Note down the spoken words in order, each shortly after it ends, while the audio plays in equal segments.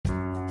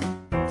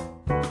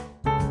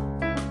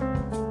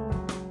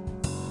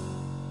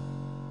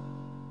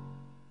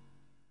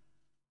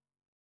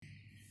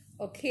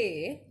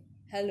Okay,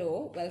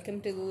 hello,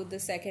 welcome to the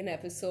second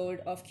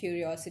episode of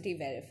Curiosity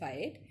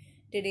Verified.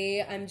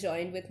 Today I'm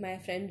joined with my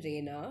friend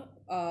Reina.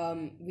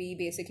 We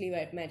basically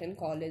met in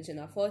college in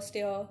our first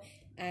year,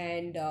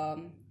 and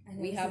And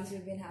we ever have since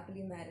we've been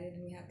happily married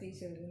and we have three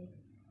children.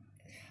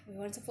 we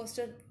weren't supposed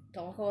to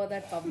talk about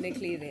that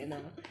publicly, Reina.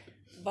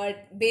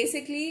 But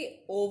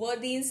basically, over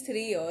these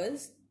 3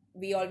 years,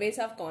 we always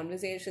have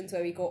conversations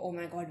where we go, "Oh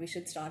my God, we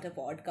should start a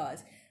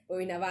podcast," but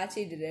we never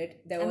actually did it.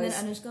 There And then was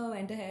Anushka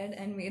went ahead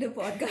and made a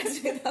podcast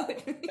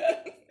without me.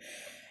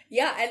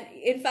 Yeah, and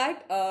in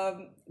fact,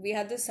 we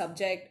had this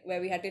subject where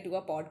we had to do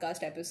a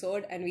podcast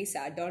episode, and we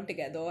sat down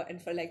together,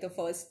 and for like the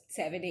first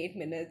 7-8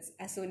 minutes,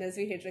 as soon as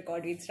we hit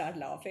record, we'd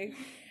start laughing,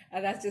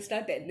 and that's just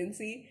our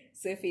tendency.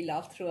 So if we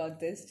laugh throughout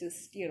this,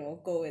 just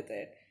go with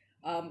it.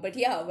 But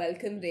yeah,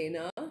 welcome,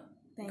 Reina.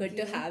 Thank Good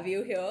you. to have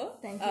you here.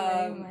 Thank you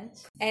very much.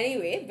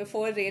 Anyway,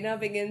 before Reina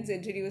begins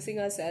introducing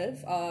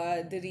herself,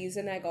 the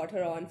reason I got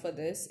her on for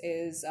this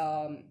is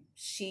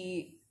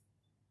she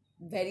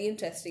very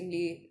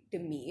interestingly to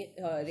me,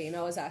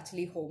 Reina was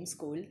actually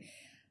homeschooled.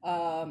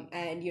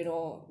 And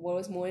what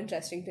was more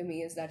interesting to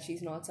me is that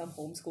she's not some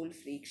homeschool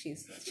freak.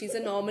 She's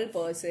a normal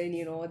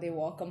person. They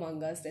walk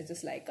among us. They're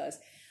just like us.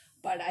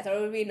 But I thought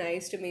it would be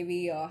nice to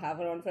maybe have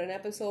her on for an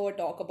episode,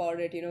 talk about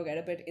it.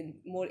 Get a bit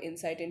more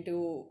insight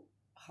into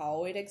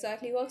how it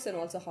exactly works and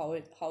also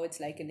how it's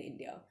like in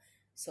India.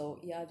 So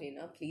yeah,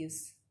 Reina, please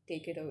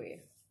take it away.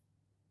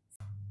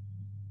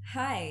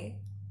 Hi,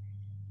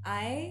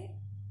 I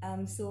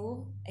am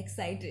so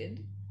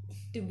excited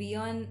to be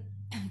on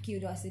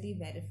Curiosity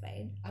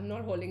Verified. I'm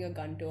not holding a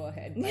gun to her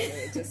head, by the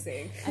way, just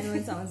saying. I know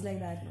it sounds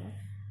like that,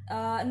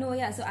 no? No,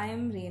 yeah, so I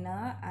am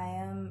Reina. I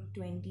am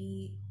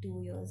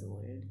 22 years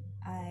old.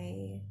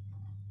 I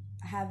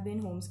have been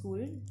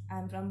homeschooled.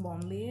 I'm from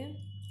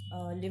Bombay.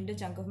 Lived a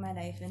chunk of my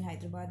life in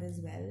Hyderabad as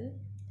well.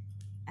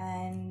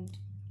 And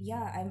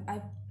yeah,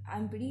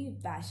 I'm pretty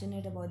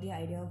passionate about the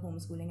idea of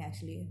homeschooling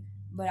actually.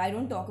 But I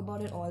don't talk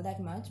about it all that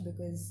much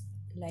because,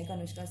 like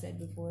Anushka said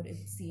before,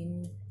 it's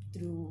seen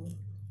through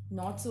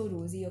not so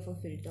rosy of a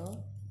filter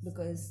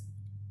because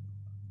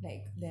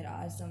like there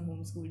are some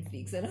homeschool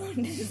freaks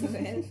around as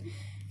well.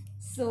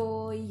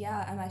 So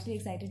yeah, I'm actually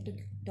excited to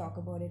talk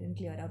about it and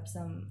clear up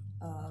some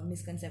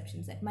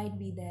misconceptions that might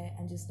be there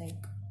and just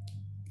like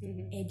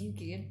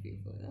educate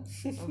people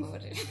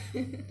about it.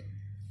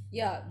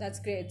 Yeah, that's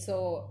great.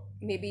 So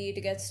maybe to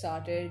get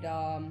started,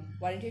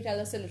 why don't you tell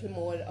us a little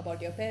more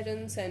about your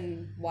parents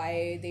and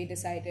why they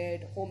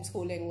decided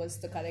homeschooling was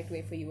the correct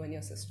way for you and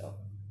your sister?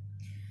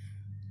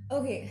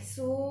 Okay,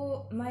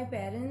 so my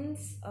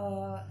parents,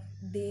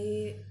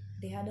 they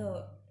had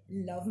a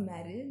love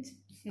marriage,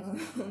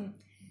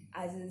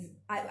 as is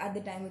at the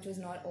time, which was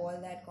not all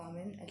that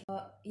common.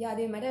 Yeah,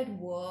 they met at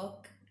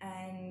work,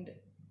 and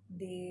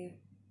they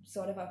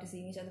sort of after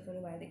seeing each other for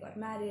a while, they got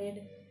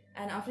married.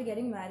 And after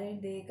getting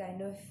married, they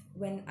kind of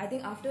when I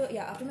think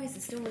after my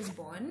sister was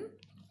born,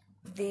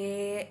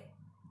 they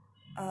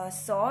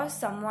saw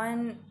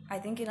someone I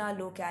think in our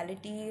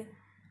locality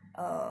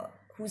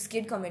whose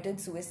kid committed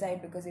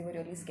suicide because they were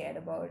really scared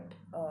about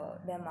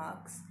their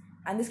marks.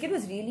 And this kid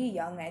was really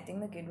young. I think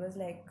the kid was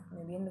like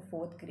maybe in the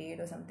fourth grade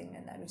or something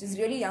like that, which is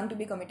really young to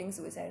be committing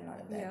suicide and all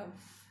of that. Yeah.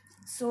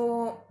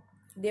 So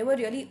they were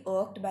really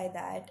irked by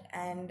that.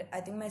 And I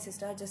think my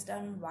sister had just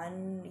done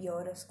 1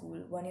 year of school,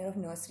 1 year of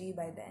nursery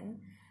by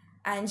then.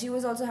 And she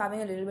was also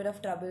having a little bit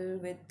of trouble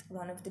with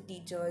one of the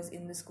teachers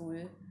in the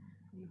school.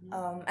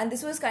 And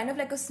this was kind of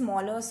like a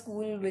smaller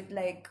school with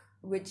like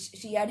which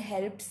she had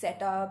helped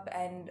set up,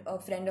 and a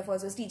friend of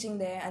hers was teaching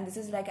there, and this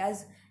is like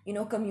as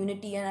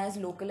community and as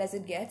local as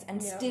it gets,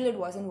 and Yeah. still it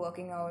wasn't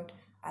working out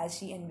as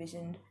she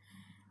envisioned.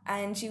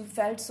 And she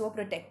felt so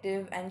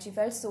protective and she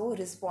felt so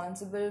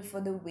responsible for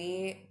the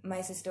way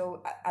my sister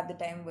at the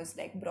time was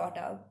like brought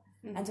up.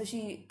 And so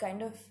she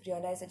kind of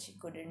realized that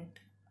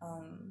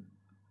um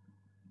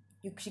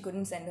she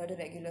couldn't send her to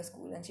regular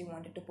school, and she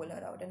wanted to pull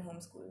her out and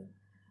homeschool.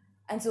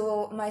 And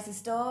so my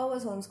sister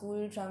was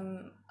homeschooled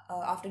from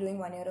after doing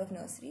 1 year of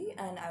nursery,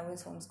 and I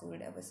was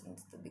homeschooled ever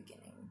since the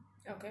beginning.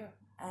 Okay.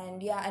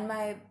 And yeah, and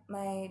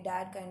my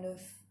dad kind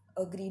of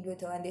agreed with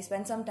her, and they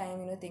spent some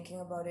time thinking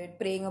about it,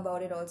 praying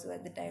about it also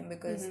at the time,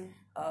 because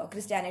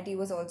Christianity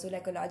was also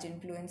like a large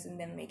influence in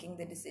them making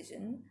the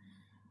decision.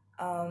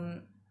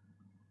 um,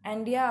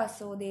 and yeah,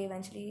 so they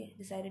eventually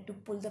decided to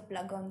pull the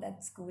plug on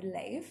that school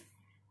life,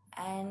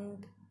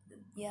 and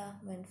yeah,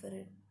 went for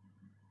it.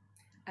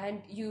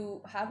 And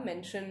you have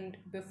mentioned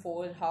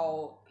before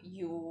how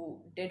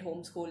you did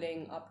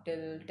homeschooling up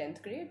till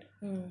 10th grade,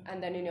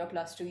 and then in your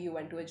plus two, you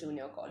went to a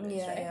junior college,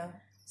 Yeah, right? yeah.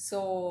 So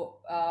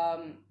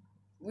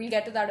we'll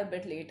get to that a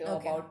bit later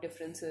Okay. about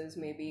differences,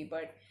 maybe.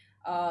 But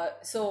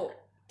so,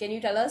 can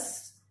you tell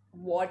us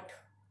what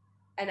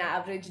an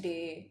average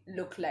day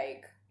looked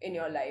like in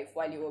your life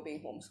while you were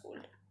being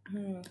homeschooled?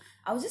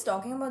 I was just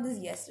talking about this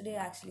yesterday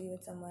actually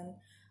with someone.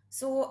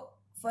 So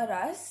for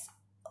us,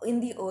 in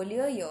the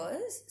earlier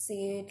years,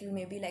 say till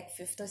maybe like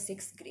fifth or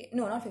sixth grade,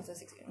 no, not fifth or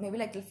sixth grade, maybe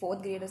like till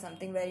fourth grade or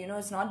something, where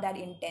it's not that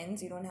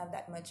intense, you don't have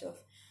that much of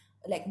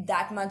like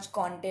that much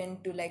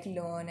content to like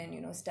learn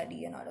and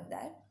study and all of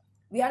that.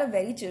 We had a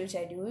very chill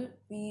schedule.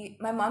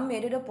 My mom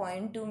made it a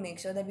point to make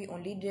sure that we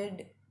only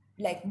did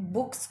like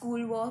book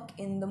schoolwork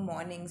in the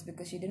mornings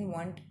because she didn't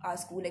want our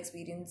school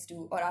experience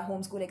to, or our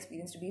homeschool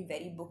experience to be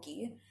very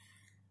booky.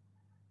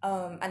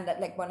 And that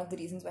like one of the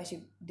reasons why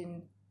she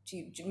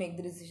make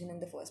the decision in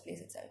the first place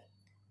itself.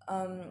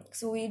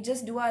 So we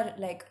just do our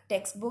like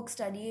textbook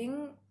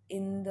studying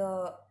in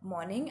the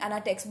morning, and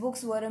our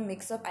textbooks were a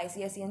mix of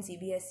ICSE and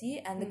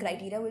CBSE, and the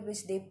criteria with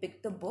which they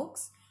picked the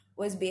books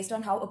was based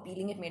on how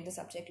appealing it made the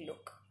subject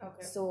look.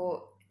 Okay.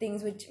 So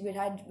things which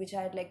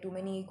had like too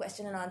many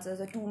question and answers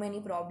or too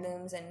many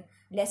problems and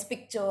less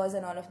pictures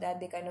and all of that,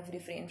 they kind of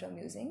refrained from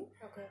using.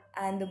 Okay.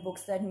 And the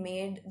books that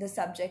made the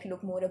subject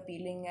look more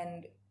appealing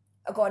and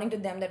according to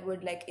them that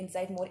would like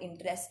incite more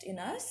interest in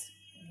us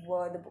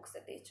were the books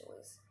that they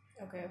chose.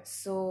 Okay.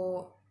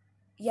 So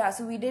yeah,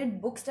 so we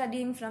did book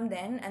studying from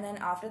then, and then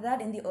after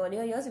that in the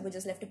earlier years we were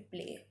just left to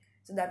play.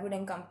 So that would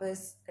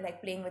encompass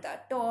like playing with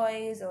our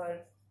toys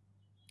or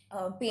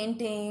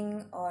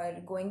painting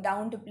or going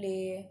down to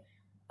play,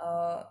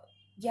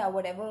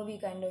 whatever we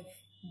kind of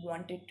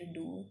wanted to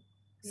do.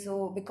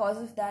 So because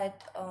of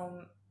that,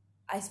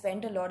 I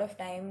spent a lot of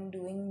time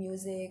doing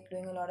music,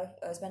 spent a lot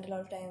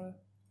of time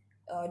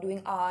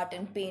doing art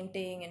and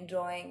painting and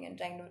drawing and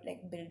trying to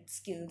like build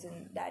skills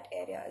in that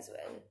area as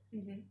well.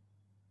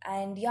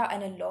 And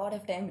a lot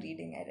of time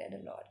reading. I read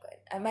a lot.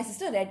 And my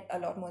sister read a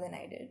lot more than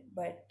I did,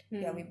 but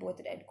we both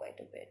read quite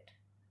a bit.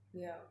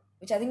 Yeah.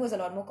 Which I think was a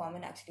lot more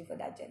common actually for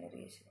that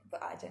generation,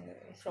 for our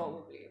generation.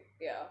 Probably,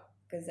 yeah.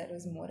 Because that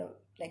was more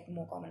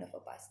common of a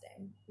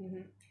pastime.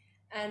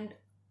 And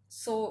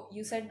so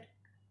you said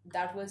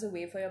that was a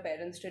way for your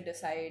parents to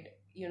decide,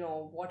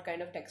 what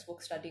kind of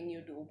textbook studying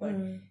you do. But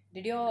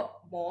did your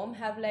mom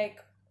have like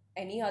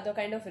any other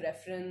kind of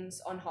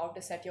reference on how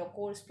to set your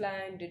course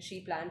plan? Did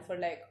she plan for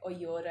like a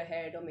year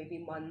ahead or maybe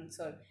months?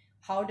 Or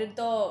how did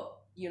the,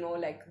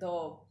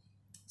 the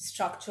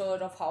structure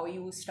of how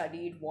you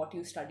studied, what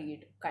you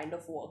studied kind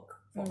of work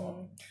for her?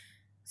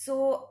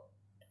 So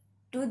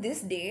to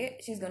this day,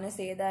 she's going to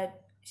say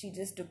that she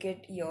just took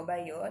it year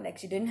by year. Like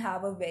she didn't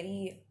have a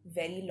very,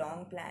 very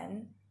long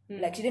plan.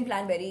 Like she didn't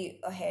plan very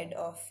ahead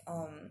of,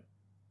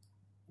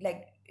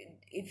 like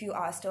if you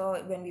asked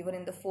her when we were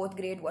in the 4th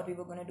grade what we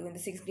were going to do in the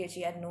 6th grade,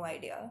 she had no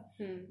idea.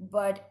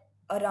 But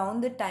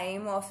around the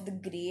time of the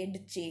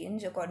grade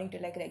change, according to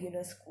like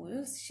regular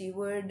schools, she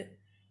would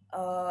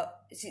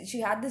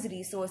she had this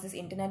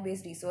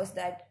internet-based resource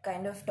that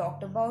kind of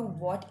talked about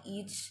what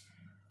each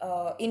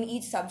in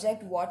each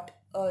subject what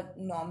a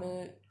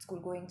normal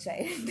school-going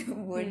child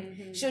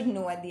should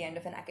know at the end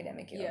of an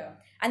academic year. Yeah.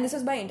 And this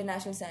was by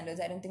international standards.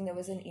 I don't think there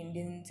was an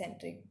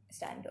Indian-centric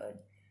standard.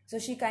 So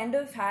she kind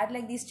of had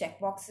like these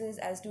checkboxes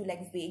as to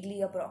like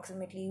vaguely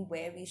approximately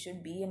where we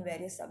should be in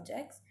various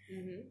subjects.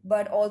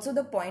 But also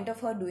the point of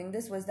her doing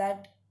this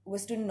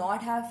was to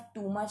not have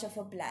too much of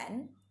a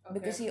plan. Okay.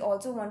 Because she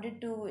also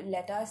wanted to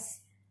let us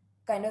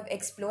kind of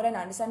explore and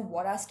understand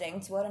what our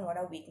strengths were and what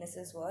our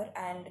weaknesses were,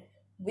 and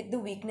with the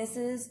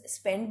weaknesses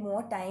spend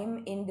more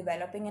time in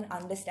developing an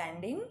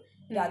understanding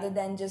rather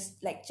than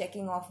just like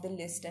checking off the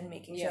list and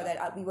making sure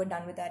that we were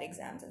done with our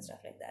exams and stuff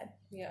like that.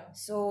 Yeah.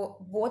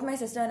 So both my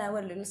sister and I were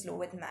a little slow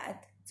with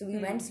math, so we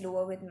went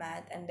slower with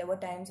math, and there were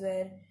times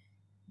where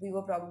we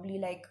were probably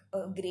like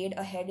a grade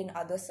ahead in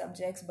other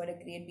subjects but a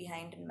grade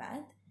behind in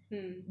math.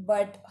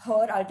 But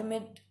her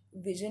ultimate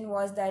vision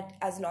was that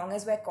as long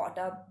as we're caught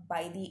up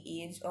by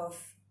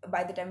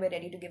the time we're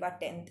ready to give our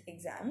 10th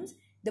exams,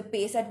 the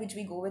pace at which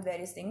we go with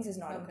various things is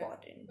not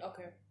important.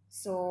 Okay.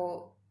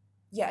 So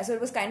so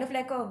it was kind of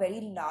like a very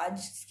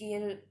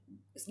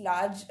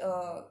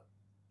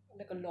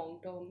like a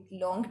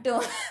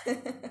long-term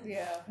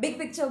big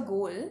picture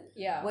goal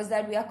was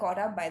that we are caught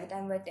up by the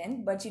time we're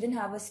 10th, but she didn't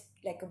have a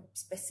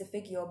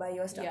specific year by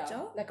year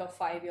structure, like a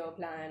 5-year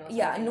plan or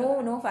something.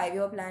 No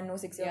 5-year plan, no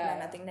 6-year plan,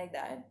 nothing like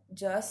that.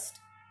 Just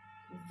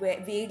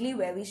vaguely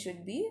where we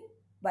should be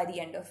by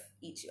the end of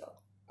each year.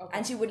 Okay.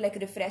 And she would like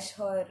refresh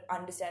her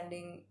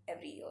understanding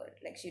every year.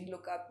 Like she'd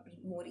look up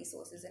more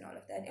resources and all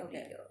of that every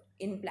year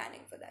in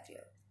planning for that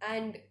year.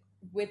 And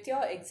with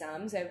your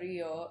exams every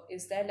year,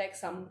 is there like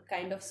some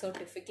kind of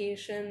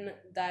certification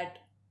that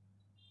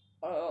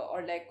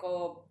or like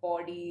a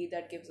body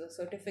that gives a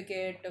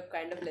certificate to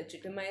kind of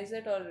legitimize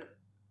it, or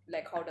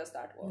like how does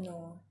that work?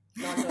 No.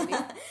 Not really?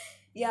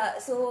 Yeah,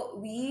 so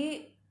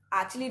we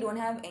actually don't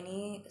have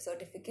any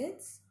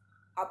certificates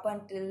up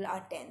until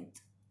our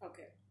 10th.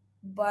 Okay.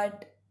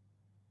 But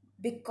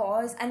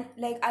because, and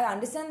like I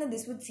understand that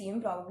this would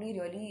seem probably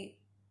really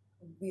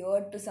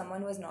weird to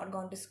someone who has not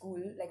gone to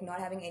school, like not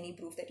having any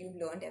proof that you've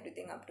learned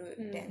everything up to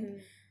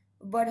 10th.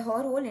 But her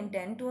whole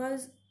intent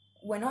was,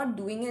 we're not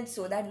doing it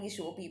so that we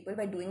show people,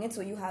 we're doing it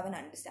so you have an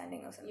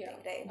understanding of something,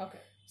 right? Okay.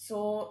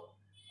 So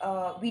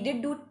we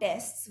did do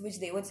tests which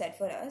they would set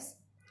for us,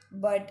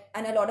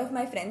 And a lot of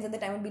my friends at the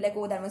time would be like,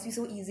 oh, that must be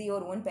so easy,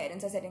 your own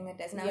parents are setting the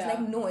test. And I was Yeah.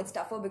 like, no, it's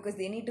tougher because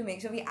they need to make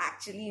sure we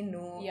actually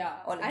know Yeah,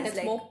 all of and this. it's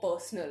Like, more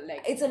personal.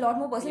 Like, it's a lot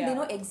more personal. Yeah. They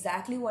know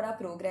exactly what our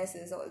progress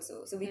is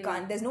also. So we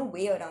can't, there's no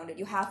way around it.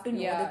 You have to know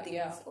Yeah, the things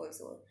yeah.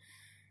 also.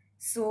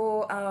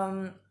 So,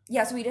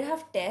 so we did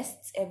have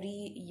tests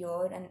every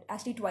year, and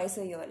actually twice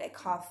a year, like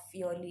half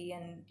yearly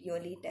and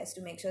yearly tests,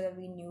 to make sure that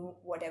we knew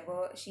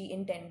whatever she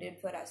intended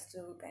for us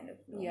to kind of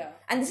know. Yeah.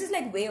 And this is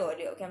like way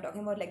earlier, okay? I'm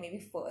talking about like maybe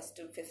 1st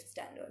to 5th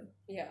standard.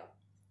 Yeah.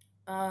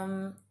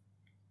 And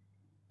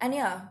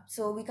yeah,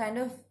 so they kind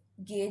of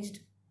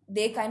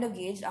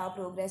gauged our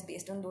progress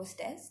based on those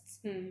tests.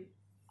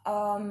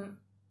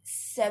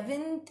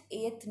 7th,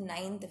 8th,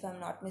 9th, if I'm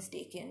not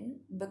mistaken,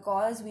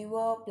 because we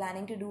were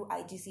planning to do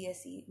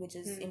IGCSE, which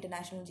is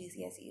International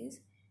GCSEs.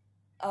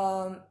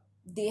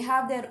 They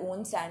have their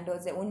own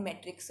standards, their own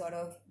metrics sort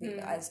of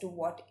as to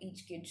what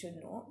each kid should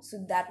know. So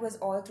that was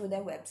all through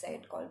their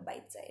website called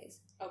Bite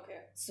Size. Okay.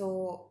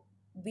 So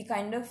we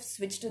kind of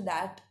switched to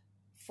that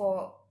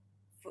for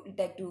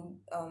like to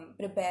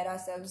prepare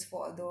ourselves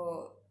for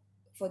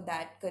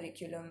that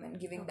curriculum and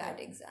giving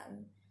that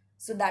exam.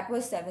 So that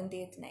was 7th,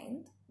 8th,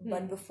 9th.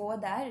 But before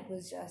that, it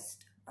was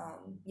just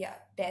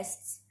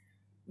tests,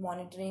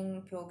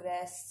 monitoring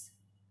progress,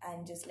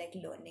 and just like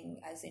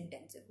learning as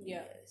intensively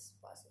as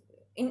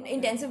possible.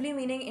 Intensively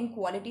meaning in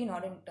quality,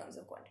 not in terms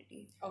of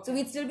quantity. Okay. So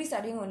we'd still be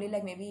studying only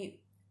like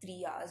maybe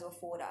 3 hours or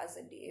 4 hours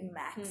a day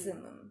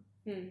maximum.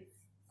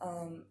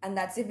 And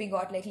that's if we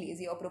got like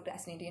lazy or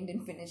procrastinating and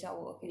didn't finish our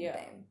work in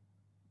time.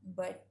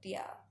 But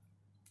yeah.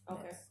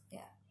 Okay.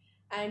 Yeah.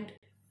 And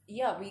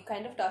yeah, we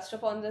kind of touched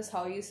upon this,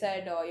 how you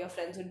said your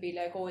friends would be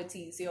like, oh, it's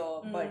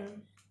easier. But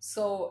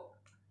so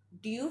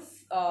do you,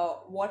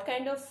 what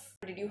kind of,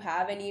 did you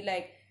have any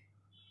like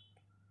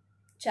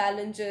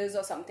challenges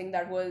or something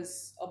that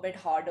was a bit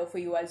harder for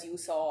you as you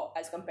saw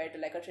as compared to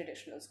like a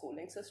traditional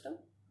schooling system?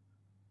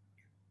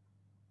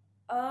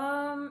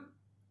 I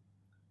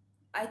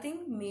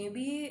think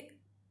maybe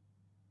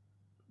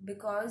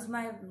because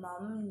my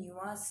mom knew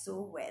us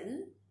so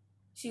well,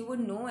 she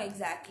would know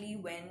exactly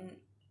when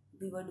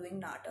we were doing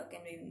natak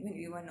and when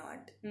we were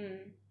not.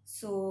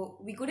 So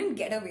we couldn't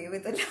get away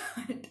with a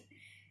lot.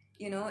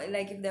 You know,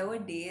 like if there were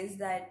days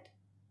that,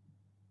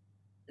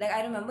 like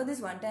I remember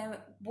this one time,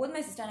 both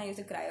my sister and I used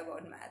to cry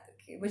about math,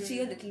 okay, but she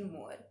a little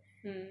more.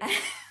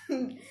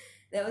 And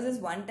there was this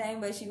one time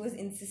where she was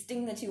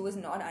insisting that she was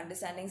not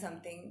understanding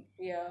something.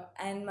 Yeah.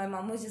 And my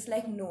mom was just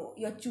like, no,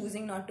 you're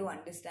choosing not to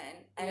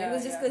understand. And it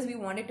was just because we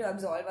wanted to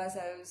absolve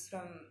ourselves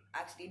from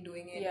actually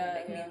doing it. Yeah,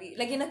 and like maybe,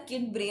 like in a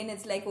kid brain,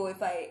 it's like, oh,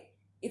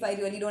 if I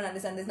really don't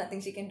understand, there's nothing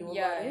she can do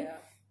about it.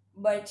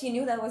 But she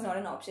knew that was not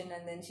an option,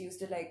 and then she used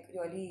to like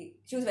really,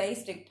 she was very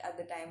strict at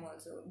the time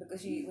also,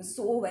 because she was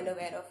so well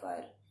aware of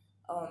our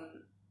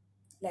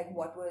like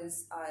what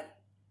was our,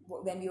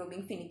 when we were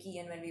being finicky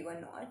and when we were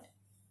not.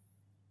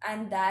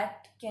 And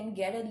that can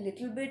get a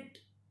little bit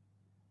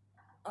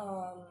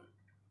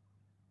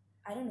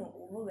I don't know,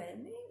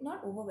 overwhelming,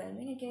 not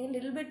overwhelming, it can get a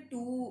little bit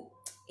too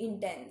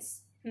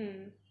intense.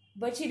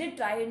 But she did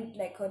try and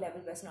like her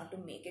level best not to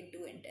make it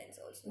too intense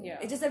also.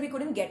 It's just that we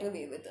couldn't get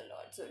away with a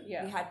lot, so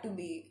we had to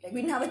be like,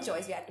 we didn't have a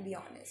choice, we had to be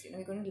honest, you know,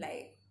 we couldn't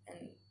lie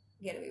and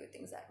get away with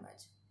things that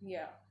much.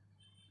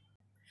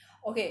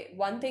 Okay,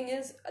 one thing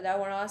is that I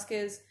want to ask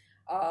is,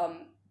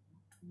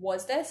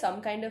 was there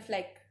some kind of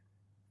like,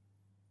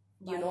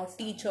 you know,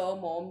 teacher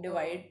mom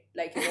divide,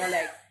 like, you know,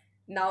 like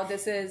now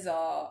this is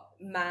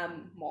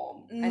ma'am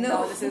mom and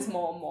now this is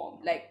mom.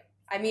 Like,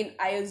 I mean,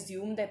 I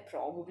assume there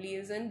probably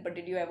isn't, but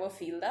did you ever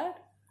feel that?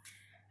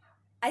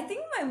 I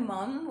think my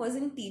mom was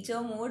in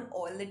teacher mode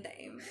all the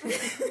time.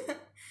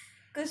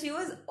 Because she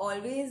was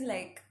always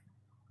like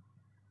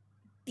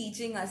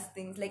teaching us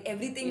things. Like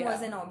everything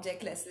was an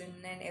object lesson,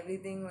 and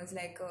everything was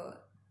like a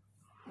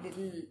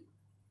little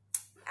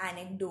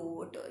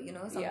anecdote or, you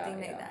know, something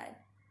like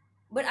that.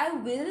 But I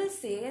will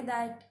say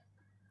that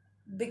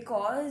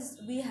because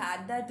we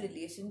had that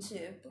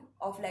relationship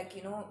of like,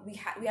 you know, we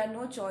had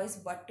no choice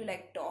but to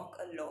like talk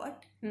a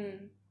lot.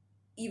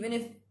 Even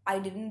if I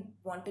didn't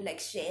want to like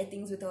share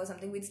things with her or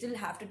something, we'd still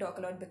have to talk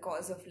a lot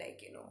because of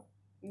like, you know,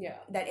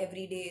 that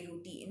everyday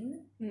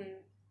routine.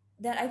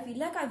 That I feel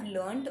like I've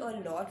learned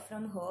a lot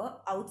from her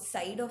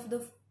outside of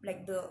the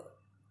like the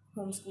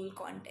homeschool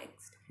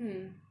context.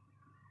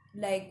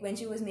 Like when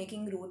she was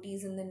making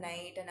rotis in the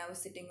night and I was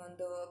sitting on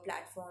the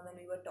platform and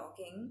we were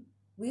talking,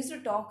 we used to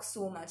talk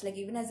so much. Like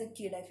even as a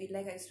kid, I feel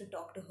like I used to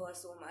talk to her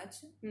so much.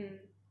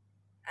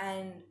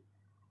 And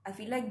I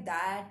feel like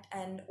that,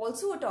 and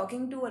also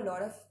talking to a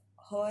lot of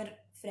her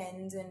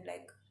friends and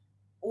like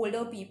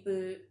older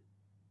people,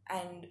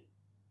 and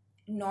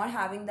not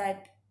having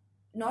that,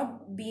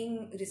 not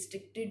being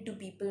restricted to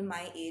people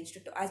my age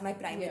as my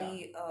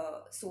primary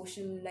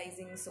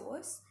socializing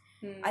source.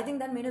 I think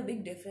that made a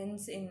big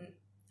difference in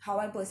how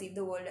I perceive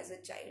the world as a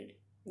child.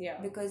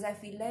 Because I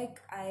feel like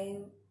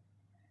I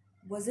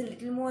was a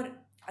little more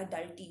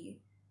adulty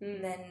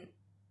than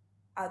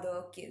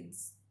other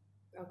kids.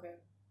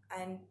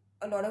 And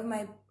a lot of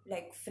my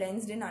like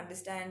friends didn't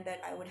understand that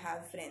I would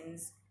have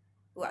friends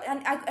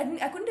and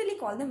I couldn't really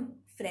call them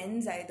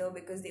friends either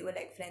because they were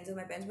like friends of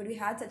my parents, but we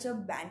had such a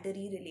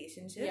bantery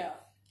relationship. Yeah.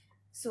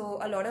 So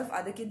a lot of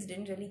other kids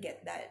didn't really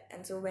get that.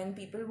 And so when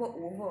people were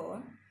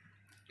over,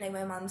 like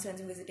my mom's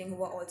friends visiting who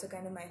were also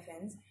kind of my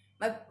friends,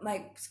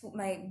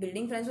 my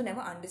building friends would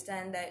never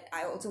understand that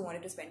I also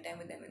wanted to spend time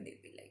with them, and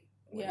they'd be like,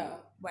 Yeah.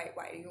 why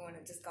do you want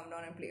to just come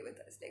down and play with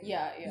us? Like,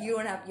 Yeah. you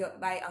don't have your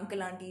by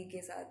uncle auntie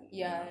ke saath, you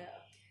Yeah. know. Yeah.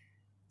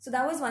 So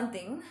that was one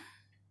thing.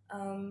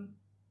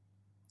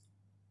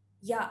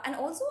 Yeah, and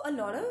also a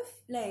lot of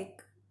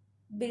like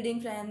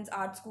building friends,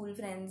 art school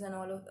friends, and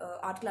all of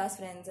art class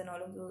friends, and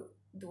all of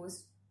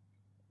those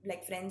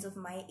like friends of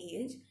my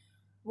age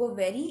were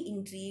very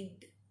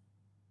intrigued,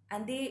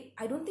 and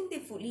I don't think they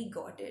fully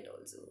got it.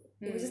 Also,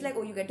 it was just like,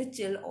 oh, you get to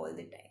chill all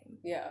the time,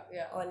 Yeah.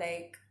 Yeah. or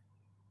like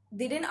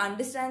they didn't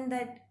understand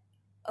that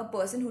a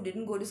person who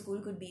didn't go to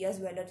school could be as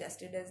well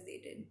adjusted as they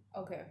did.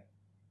 Okay.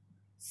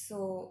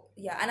 So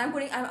yeah, and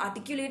I'm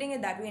articulating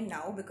it that way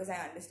now because I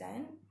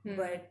understand,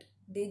 but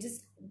they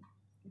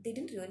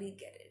didn't really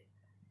get it.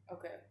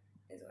 Okay.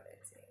 Is what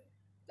I'd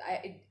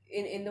say.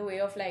 In the way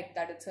of like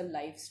that it's a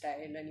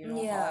lifestyle, and you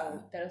know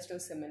how there are still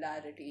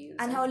similarities,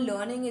 and how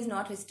learning is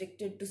not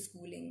restricted to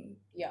schooling.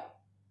 Yeah.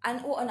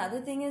 And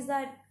another thing is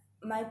that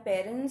my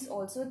parents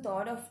also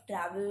thought of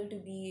travel to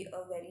be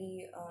a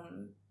very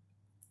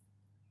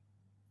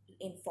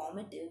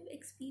informative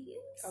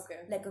experience. Okay.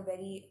 Like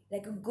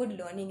a good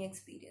learning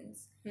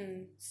experience.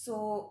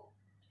 So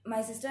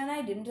my sister and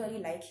I didn't really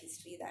like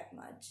history that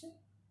much,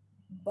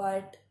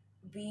 but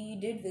we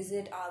did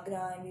visit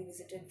Agra, and we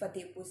visited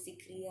Fatehpur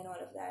Sikri and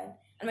all of that.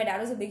 And my dad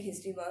was a big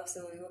history buff,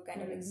 so we were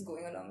kind of like just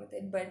going along with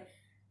it. But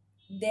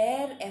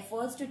their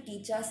efforts to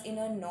teach us in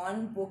a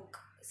non-book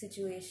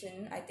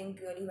situation, I think,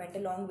 really went a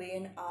long way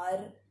in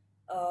our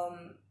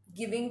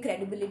giving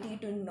credibility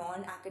to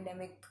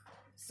non-academic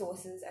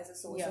sources as a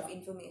source of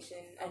information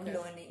and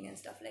learning and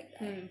stuff like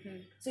that.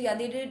 So yeah,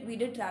 we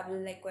did travel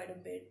like quite a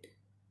bit.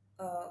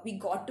 We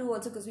got to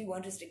also because we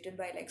weren't restricted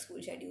by like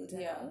school schedules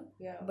and all.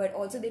 Yeah. But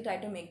also they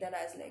tried to make that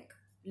as like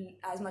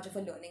as much of a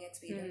learning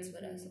experience for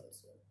us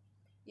also.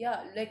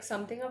 Yeah, like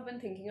something I've been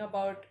thinking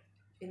about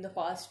in the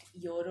past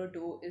year or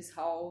two is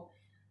how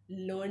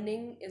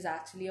learning is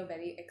actually a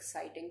very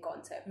exciting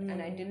concept, and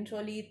I didn't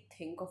really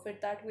think of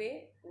it that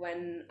way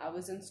when I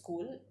was in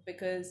school,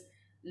 because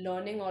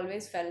learning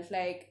always felt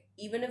like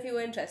even if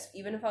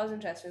I was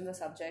interested in the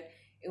subject,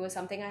 it was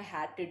something I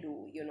had to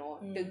do, you know,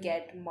 to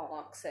get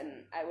marks,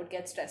 and I would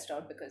get stressed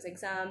out because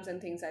exams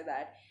and things like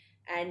that.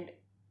 And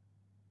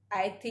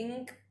I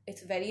think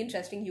it's very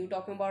interesting you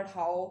talking about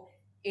how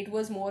it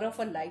was more of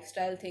a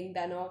lifestyle thing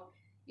than a,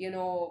 you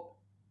know,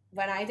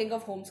 when I think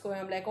of homeschooling,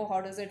 I'm like, oh,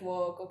 how does it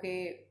work?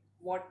 Okay,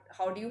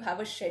 how do you have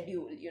a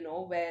schedule, you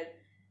know, where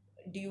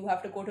do you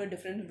have to go to a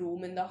different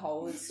room in the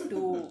house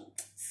to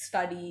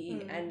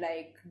study, and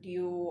like do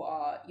you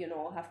you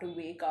know, have to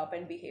wake up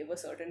and behave a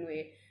certain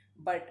way?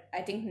 But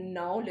I think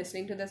now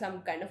listening to this,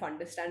 I'm kind of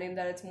understanding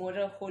that it's more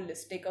a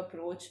holistic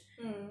approach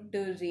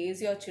to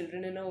raise your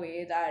children in a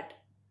way that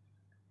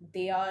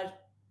they are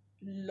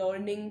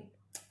learning.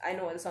 I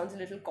know it sounds a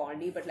little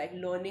corny, but like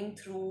learning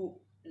through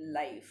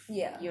life.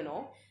 Yeah. You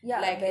know?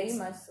 Yeah, like very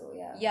much so,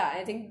 yeah. Yeah,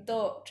 I think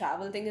the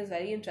travel thing is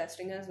very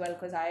interesting as well,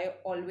 because I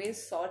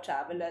always saw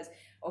travel as,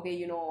 okay,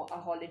 you know,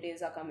 our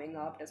holidays are coming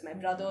up. Does my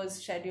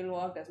brother's schedule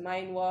work? Does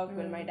mine work?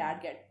 Will my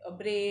dad get a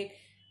break?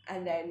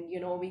 And then, you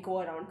know, we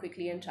go around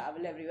quickly and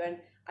travel everywhere. And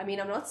I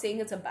mean, I'm not saying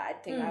it's a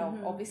bad thing. I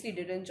obviously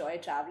did enjoy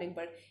traveling,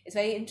 but it's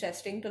very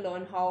interesting to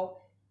learn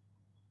how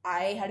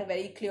I had a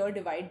very clear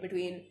divide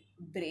between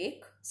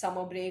break,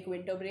 summer break,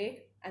 winter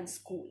break, and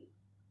school.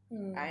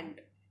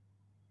 And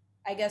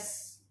I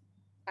guess,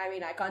 I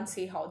mean, I can't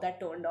say how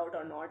that turned out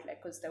or not,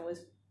 like, because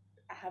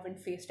I haven't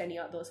faced any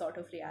other sort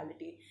of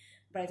reality.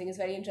 But I think it's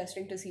very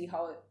interesting to see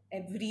how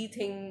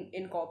everything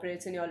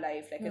incorporates in your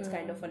life, like it's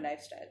kind of a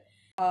lifestyle.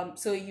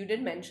 So you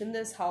did mention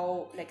this,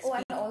 how like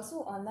and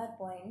also on that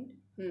point,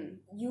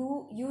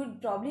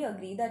 you'd probably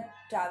agree that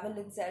travel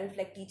itself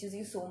like teaches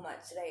you so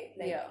much, right?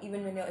 Like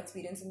even when you're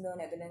experiencing the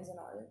Netherlands and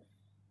all,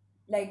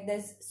 like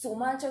there's so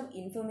much of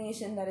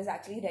information that is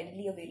actually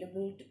readily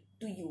available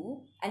to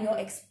you, and you're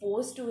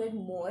exposed to it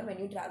more when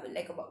you travel,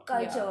 like about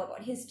culture,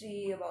 about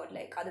history, about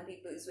like other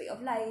people's way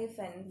of life,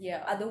 and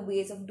other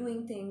ways of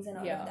doing things and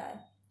all of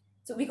that.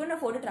 So we couldn't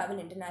afford to travel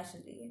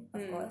internationally,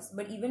 of course,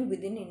 but even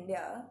within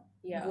India,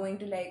 going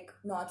to like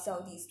north,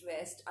 south, east,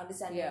 west,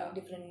 understanding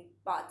different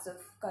parts of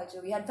culture.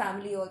 We had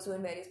family also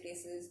in various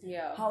places.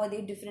 How are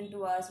they different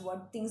to us?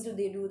 What things do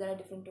they do that are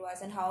different to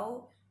us? And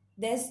how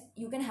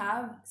you can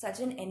have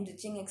such an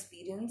enriching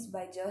experience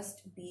by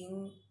just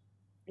being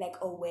like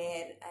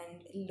aware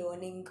and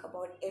learning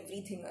about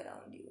everything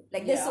around you.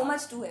 Like there's so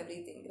much to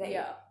everything,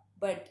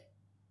 right?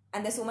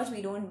 And there's so much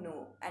we don't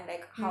know, and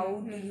like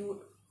how do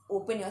you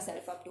open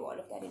yourself up to all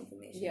of that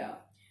information?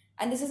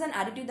 And this is an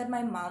attitude that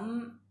my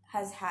mom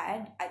has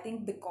had, I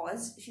think,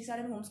 because she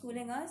started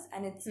homeschooling us,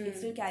 and it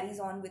still carries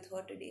on with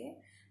her today.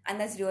 And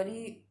that's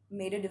really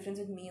made a difference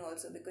with me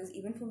also, because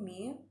even for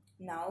me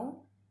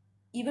now,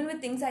 even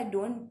with things I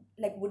don't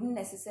like, wouldn't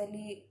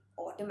necessarily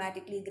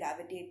automatically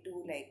gravitate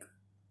to like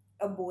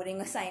a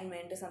boring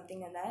assignment or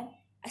something like that.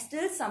 I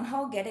still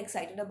somehow get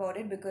excited about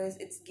it because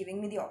it's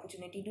giving me the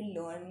opportunity to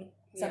learn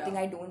something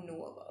I don't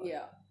know about.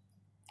 Yeah.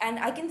 And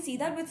I can see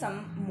that with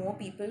some more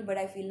people, but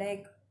I feel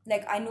like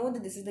I know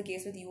that this is the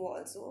case with you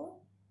also,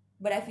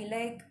 but I feel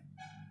like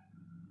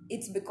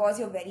it's because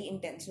you're very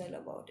intentional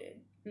about it,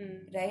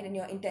 right? And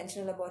you're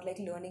intentional about like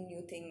learning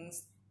new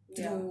things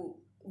through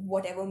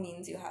whatever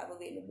means you have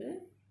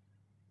available.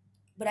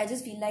 But I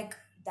just feel like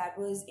that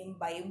was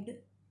imbibed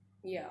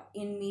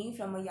in me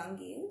from a young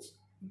age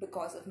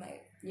because of my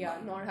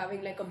not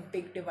having like a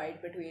big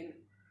divide between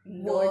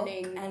work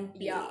learning and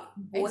play.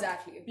 Both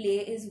exactly. Play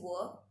is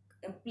work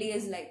and play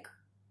is like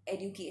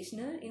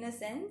educational in a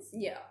sense,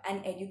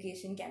 and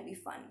education can be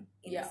fun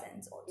in a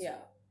sense also.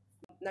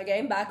 Now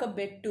getting back a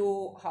bit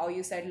to how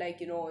you said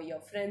like, you know,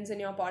 your friends in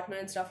your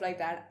apartment and stuff like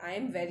that, I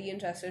am very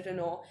interested to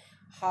know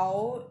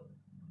how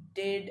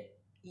did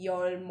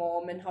your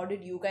mom and how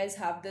did you guys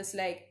have this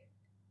like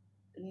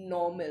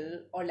normal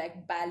or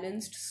like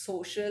balanced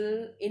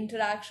social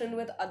interaction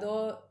with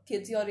other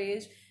kids your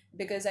age?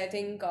 Because I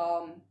think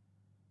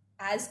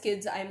as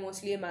kids, I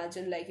mostly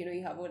imagine like, you know,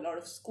 you have a lot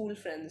of school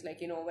friends,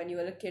 like, you know, when you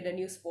were a kid and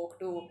you spoke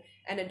to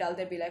an adult,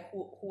 they'd be like,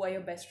 who are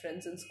your best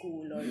friends in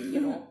school, or you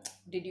know,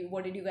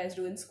 what did you guys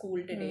do in school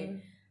today?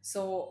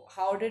 So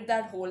how did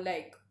that whole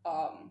like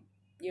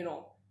you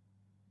know,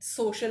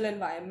 social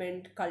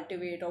environment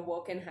cultivate or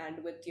work in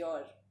hand with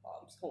your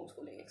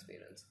homeschooling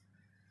experience?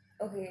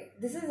 Okay,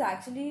 this is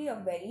actually a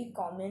very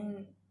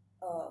common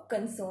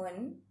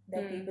concern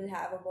that people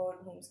have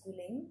about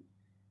homeschooling.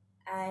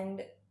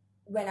 And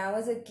when I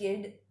was a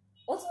kid,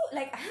 also,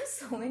 like, I have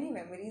so many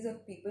memories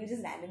of people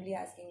just randomly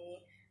asking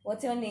me,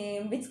 what's your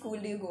name? Which school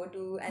do you go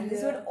to? And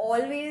this would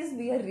always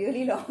be a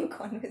really long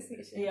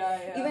conversation.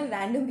 Even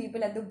random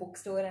people at the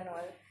bookstore and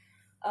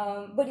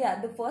all. But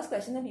yeah, the first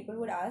question that people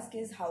would ask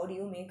is, how do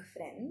you make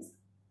friends?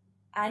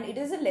 And it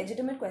is a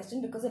legitimate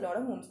question because a lot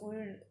of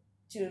homeschooled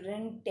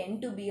children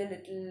tend to be a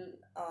little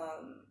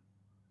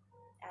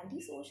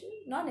antisocial.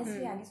 Not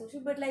necessarily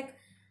antisocial, but like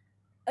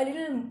a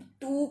little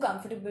too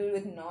comfortable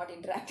with not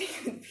interacting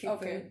with people.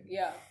 Okay,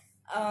 yeah.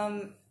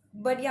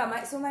 But yeah,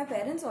 my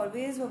parents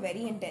always were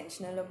very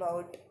intentional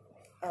about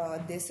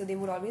this. So they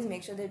would always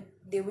make sure that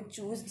they would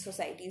choose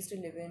societies to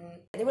live in.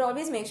 They would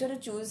always make sure to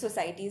choose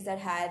societies that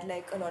had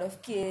like a lot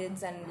of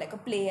kids and like a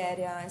play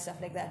area and stuff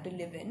like that to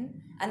live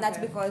in. And that's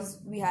because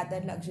we had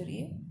that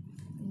luxury.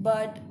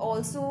 But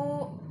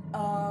also,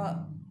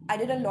 I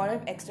did a lot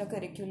of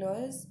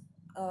extracurriculars,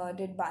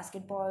 did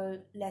basketball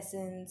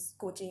lessons,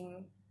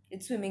 coaching,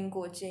 did swimming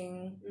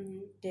coaching,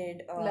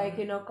 did like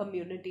in a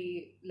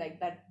community, like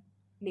that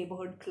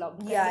neighborhood club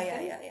kind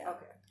yeah.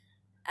 Okay.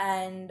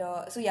 And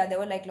so yeah, there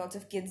were like lots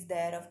of kids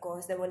there. Of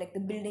course, there were like the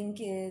building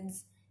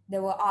kids,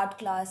 there were art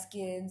class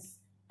kids,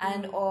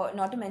 and or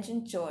not to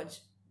mention church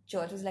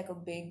was like a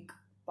big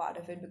part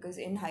of it, because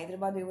in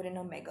Hyderabad we were in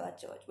a mega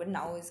church, but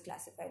now is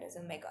classified as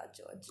a mega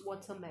church.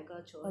 What's a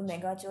mega church? A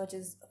mega church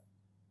is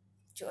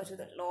a church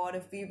with a lot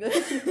of people.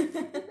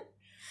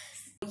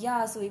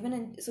 Yeah, so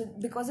so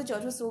because the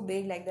church was so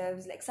big, like there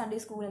was like Sunday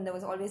school and there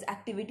was always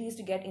activities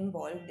to get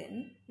involved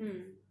in.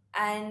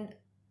 And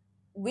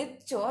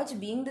with church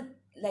being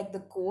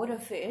the core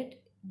of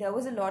it, there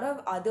was a lot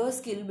of other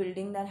skill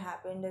building that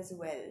happened as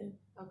well.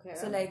 Okay.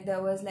 So like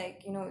there was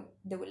like, you know,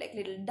 there were like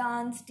little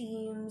dance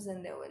teams,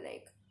 and there were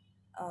like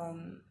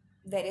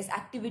various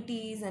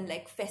activities and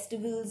like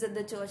festivals at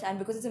the church. And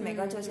because it's a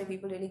mega church, like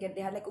people really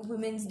they had like a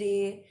women's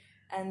day,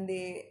 and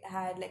they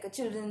had like a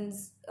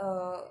children's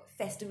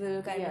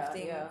festival kind of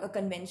thing, a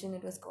convention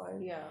it was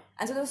called.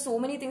 And so there were so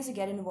many things to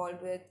get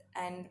involved with,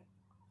 and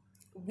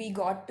we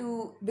got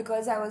to,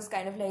 because I was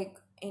kind of like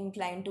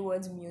inclined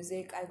towards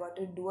music, I got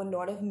to do a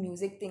lot of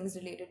music things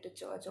related to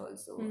church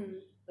also.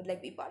 Would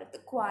like be part of the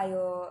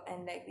choir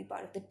and like be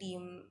part of the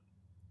team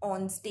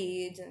on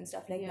stage and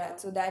stuff like that.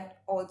 So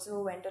that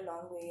also went a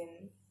long way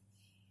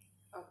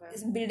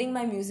in building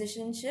my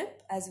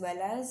musicianship, as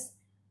well as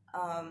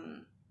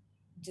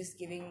just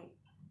giving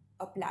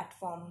a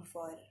platform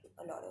for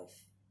a lot of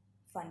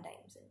fun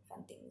times and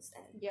fun things,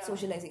 and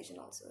socialization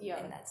also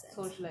in that sense.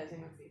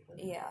 Socializing with people.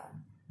 Yeah.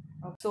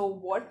 So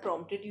what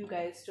prompted you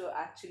guys to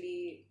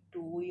actually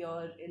do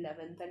your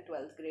 11th and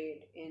 12th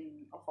grade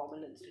in a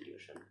formal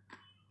institution?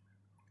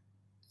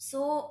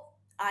 So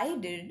I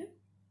did,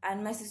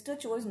 and my sister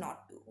chose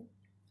not to.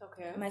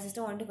 Okay. My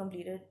sister wanted to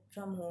complete it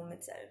from home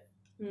itself.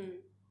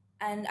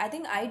 And I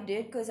think I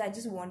did because I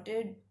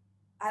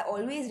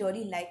always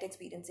really liked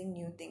experiencing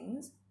new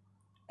things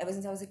ever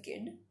since I was a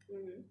kid.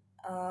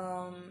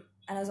 And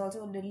I was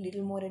also a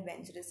little more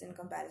adventurous in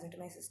comparison to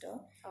my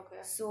sister.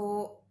 Okay.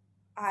 So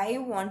I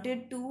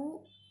wanted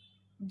to,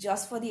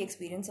 just for the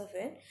experience of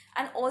it.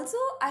 And also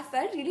I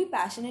felt really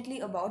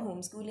passionately about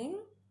homeschooling,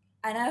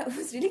 and I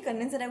was really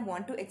convinced that I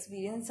want to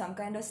experience some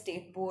kind of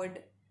state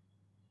board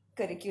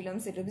curriculum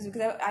syllabus,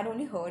 because I'd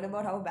only heard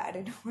about how bad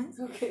it was.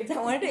 Okay. So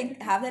I wanted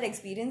to have that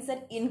experience,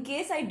 that in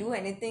case I do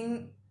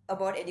anything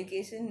about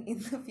education in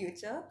the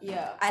future,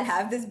 I'll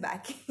have this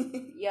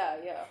backing. Yeah.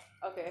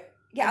 Okay.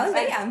 Yeah, I was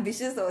very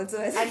ambitious also.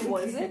 And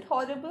was it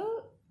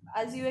horrible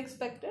as you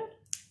expected?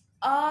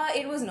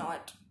 It was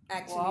not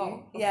actually.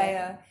 Wow, Yeah,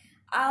 okay.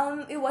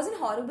 yeah. It wasn't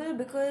horrible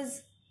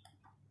because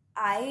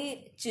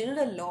I chilled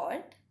a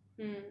lot,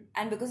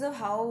 and because of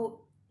how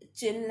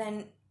chill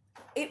and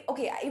it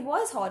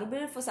was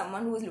horrible for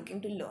someone who was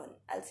looking to learn.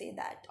 I'll say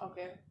that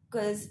Okay.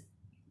 because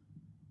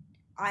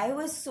I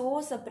was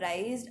so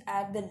surprised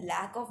at the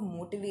lack of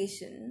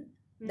motivation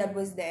that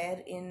was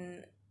there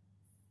in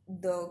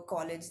the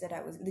college that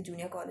I was, the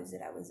junior college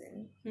that I was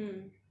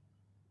in.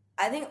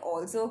 I think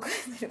also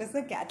because it was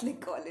a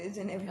Catholic college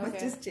and everyone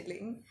was just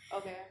chilling.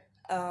 Okay.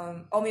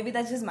 Or maybe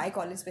that's just my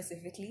college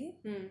specifically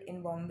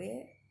in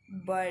Bombay.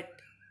 But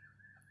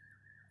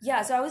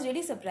yeah, so I was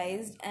really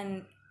surprised,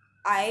 and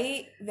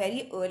I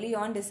very early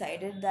on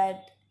decided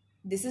that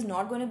this is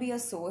not going to be a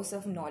source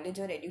of knowledge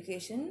or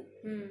education,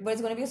 but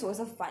it's going to be a source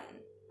of fun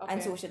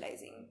and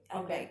socializing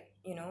and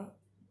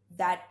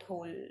that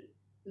whole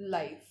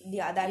life.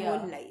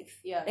 Whole life.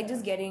 Yeah. Like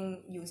just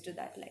getting used to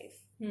that life.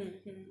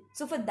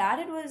 So for that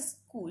it was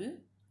cool,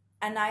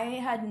 and I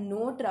had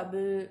no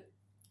trouble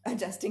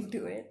adjusting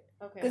to it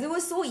because it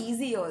was so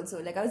easy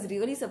also. Like I was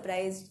really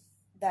surprised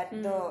that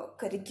the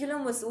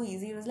curriculum was so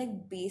easy. It was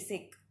like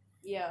basic.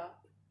 Yeah.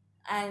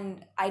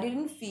 And I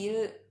didn't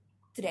feel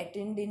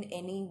threatened in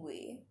any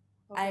way.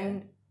 Okay.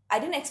 And I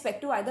didn't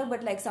expect to either,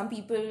 but like some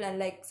people and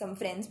like some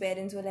friends'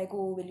 parents were like,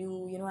 oh, will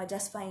you,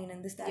 adjust fine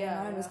and this, that, and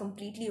all. And it was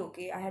completely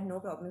okay. I had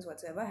no problems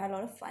whatsoever. I had a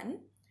lot of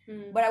fun.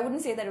 But I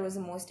wouldn't say that it was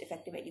the most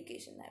effective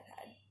education I've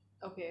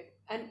had. Okay.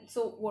 And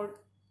so what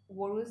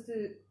was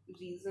the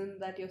reason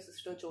that your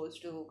sister chose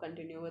to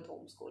continue with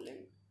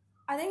homeschooling?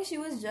 I think she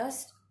was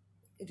just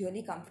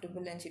really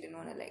comfortable and she didn't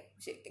want to like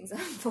shake things up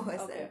for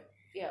herself. Okay.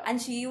 Yeah.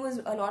 And she was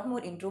a lot more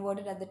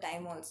introverted at the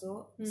time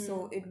also.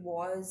 So it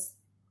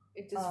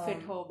just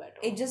fit her better.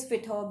 It just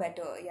fit her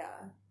better,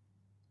 yeah.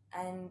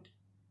 And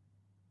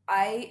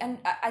I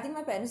think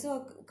my parents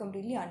were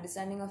completely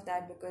understanding of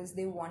that because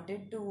they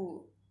wanted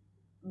to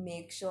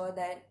make sure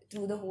that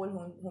through the whole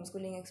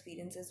homeschooling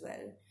experience as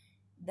well,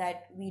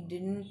 that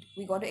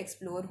we got to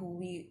explore who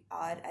we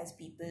are as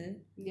people,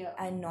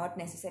 and not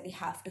necessarily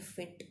have to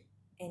fit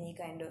any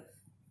kind of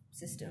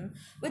system,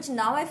 which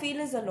now I feel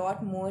is a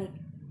lot more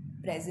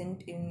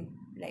present in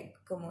like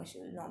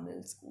commercial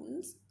normal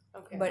schools.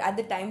 Okay. But at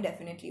the time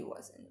definitely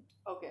wasn't.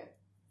 Okay.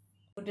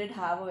 You did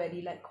have a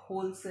very like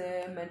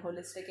wholesome and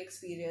holistic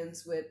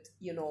experience with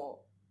your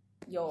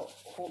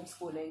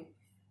homeschooling,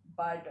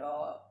 but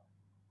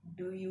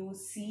do you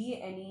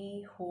see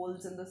any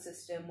holes in the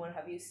system, or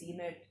have you seen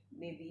it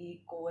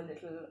maybe go a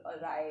little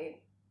awry,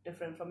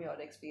 different from your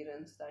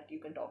experience, that you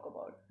can talk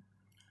about?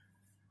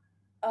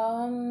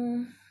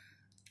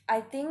 I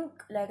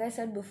think, like I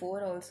said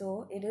before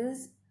also, it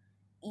is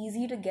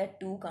easy to get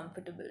too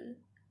comfortable.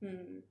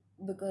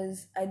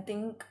 Because I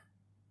think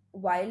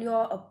while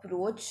your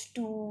approach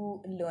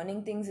to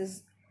learning things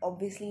is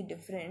obviously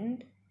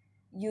different,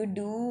 you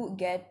do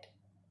get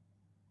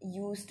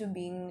used to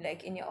being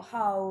like in your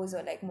house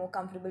or like more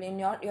comfortable, and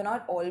you're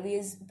not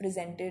always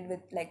presented with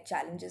like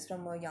challenges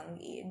from a young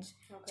age.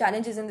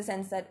 Challenges in the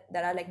sense that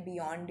are like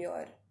beyond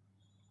your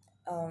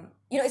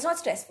it's not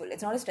stressful.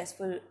 It's not a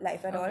stressful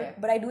life at all,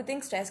 but I do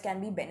think stress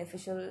can be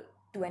beneficial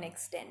to an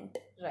extent.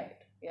 Right.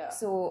 Yeah.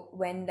 So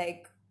when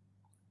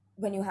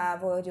you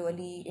have a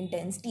really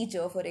intense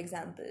teacher, for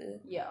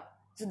example,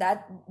 so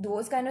that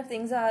those kind of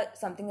things are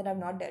something that I've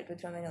not dealt with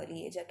from an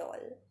early age at all.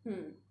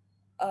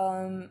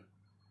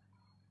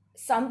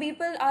 Some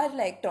people are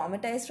like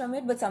traumatized from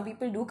it, but some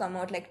people do come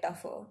out like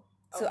tougher.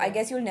 So I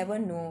guess you'll never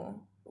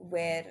know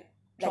where,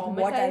 like,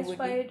 what I would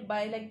by it,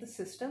 by like the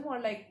system, or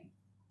like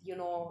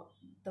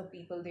the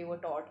people they were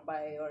taught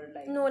by, or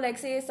like no, like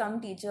say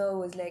some teacher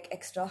was like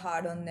extra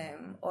hard on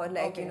them, or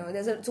like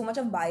there's so much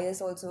of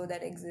bias also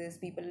that exists.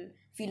 People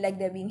feel like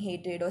they're being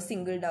hated or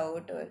singled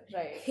out or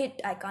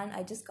hit.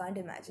 I just can't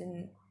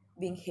imagine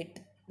being hit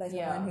by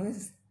someone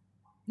who's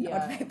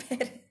not my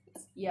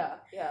parents. Yeah.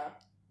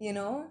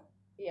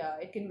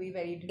 It can be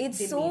very it's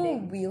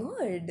demeaning. So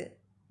weird.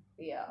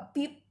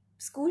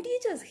 School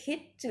teachers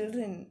hit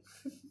children.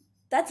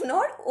 That's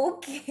not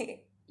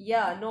okay.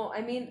 Yeah, no,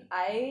 I mean,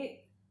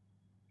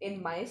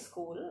 in my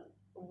school,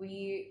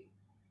 it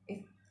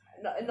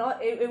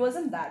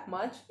wasn't that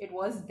much. It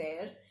was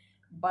there,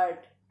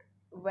 but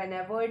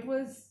whenever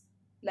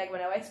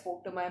I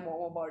spoke to my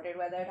mom about it,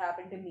 whether it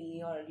happened to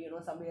me or,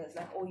 somebody else,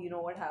 like, oh, you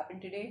know what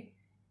happened today?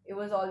 It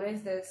was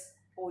always this,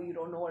 oh, you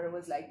don't know what it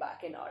was like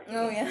back in our day.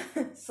 Oh, yeah.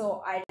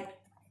 So I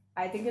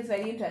think it's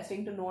very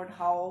interesting to note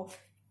how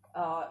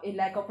in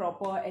like a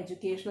proper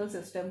educational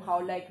system, how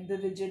like the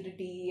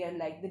rigidity and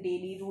like the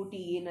daily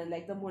routine and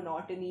like the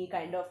monotony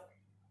kind of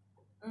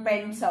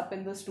pents up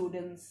in the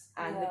students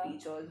and the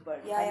teachers.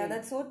 But yeah,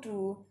 that's so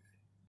true.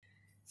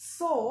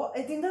 So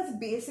I think that's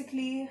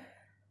basically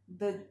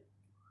the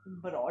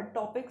broad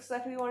topics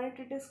that we wanted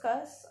to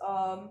discuss.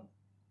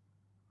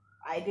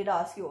 I did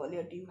ask you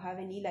earlier, do you have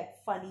any like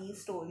funny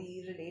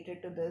story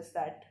related to this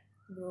that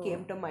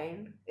came to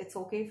mind? It's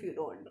okay if you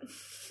don't.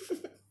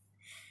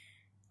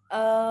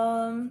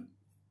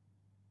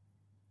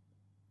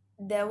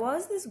 there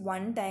was this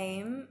one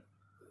time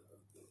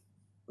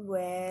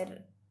where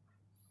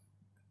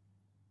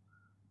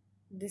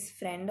this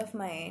friend of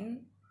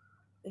mine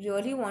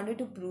really wanted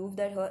to prove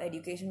that her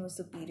education was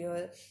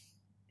superior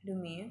to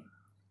me,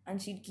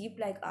 and she'd keep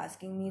like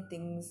asking me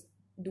things,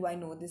 do I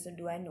know this or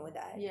do I know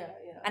that? Yeah.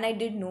 And I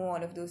did know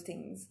all of those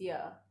things.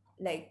 Yeah.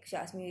 Like she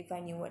asked me if I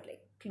knew what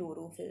like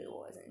chlorophyll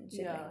was and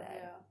shit like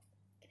that.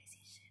 Can I say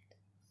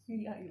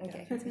shit? Yeah, you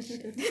Okay, I can. can say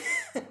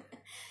shit.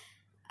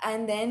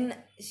 And then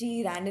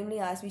she randomly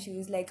asked me, she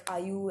was like,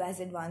 are you as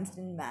advanced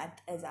in math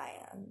as I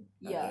am?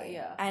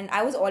 Yeah. And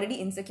I was already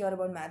insecure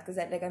about math because,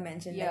 like I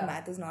mentioned, Yeah. like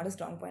math is not a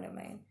strong point of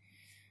mine.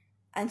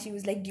 And she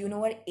was like, do you know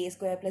what a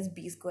square plus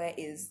b square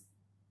is?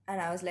 And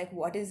I was like,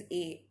 what is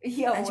a?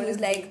 Yeah. And she what was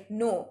is like,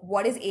 no,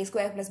 what is a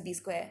square plus b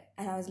square?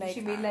 And I was like,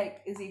 she mean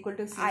like is equal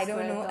to c I don't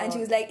square know. or And she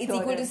was like, it's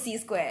equal to theorem. c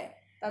square.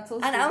 That's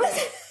so And I was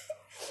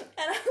stupid.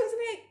 and I was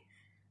like,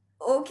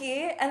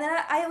 okay. And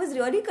then I was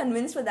really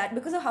convinced for that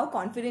because of how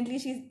confidently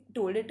she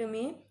told it to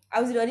me.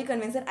 I was really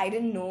convinced that I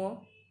didn't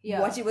know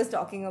what she was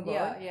talking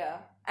about. Yeah.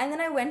 And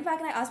then I went back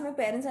and I asked my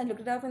parents and I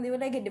looked it up and they were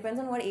like, it depends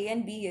on what A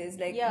and B is.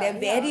 Like, they're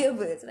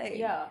variables. Like,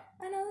 Yeah.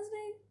 And I was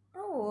like,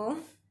 oh,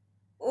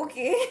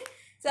 okay.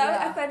 So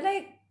Yeah. I felt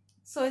like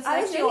So it's I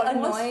like was she really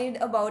almost annoyed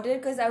about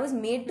it because I was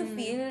made to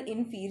feel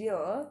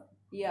inferior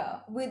yeah.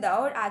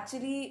 without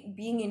actually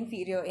being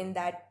inferior in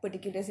that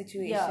particular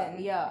situation.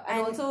 Yeah.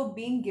 And also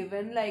being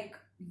given like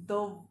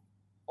the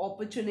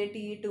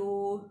opportunity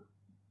to,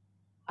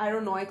 I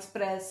don't know,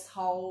 express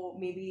how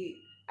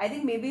I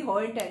think maybe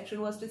her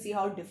intention was to see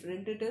how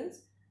different it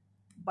is,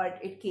 but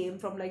it came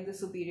from like the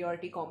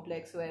superiority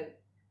complex where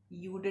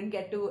you didn't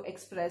get to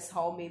express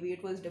how maybe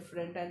it was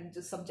different and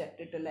just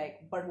subjected to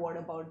like, but what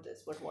about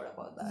this? But what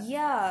about that?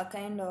 Yeah,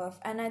 kind of.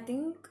 And I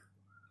think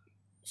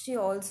she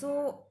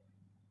also,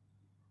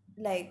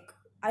 like,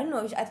 I don't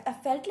know, I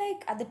felt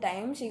like at the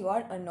time she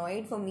got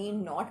annoyed for me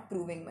not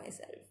proving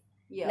myself.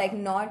 Yeah. Like,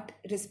 not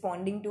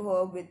responding to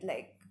her with,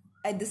 like,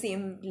 at the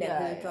same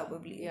level,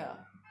 probably. Yeah.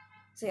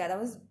 So, yeah, that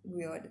was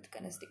weird. It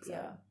kind of sticks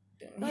out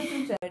to No, me. it's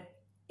interesting. But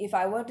if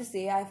I were to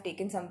say I've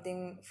taken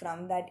something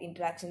from that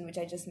interaction, which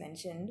I just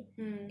mentioned,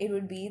 it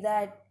would be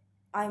that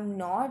I'm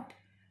not.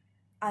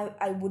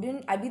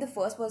 I'd be the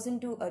first person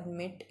to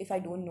admit if I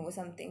don't know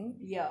something.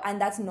 Yeah. And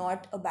that's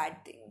not a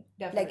bad thing.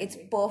 Definitely. Like, it's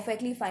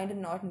perfectly fine to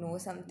not know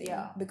something.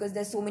 Yeah. Because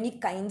there's so many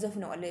kinds of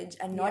knowledge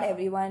and not Yeah.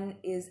 everyone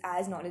is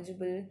as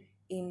knowledgeable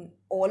in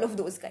all of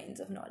those kinds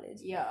of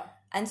knowledge. Yeah.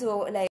 And so,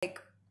 like,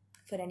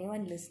 for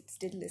anyone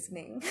still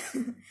listening,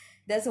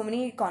 there's so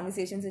many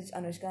conversations which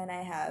Anushka and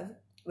I have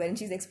when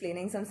she's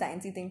explaining some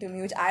sciencey thing to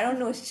me, which I don't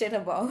know shit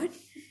about.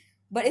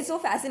 But it's so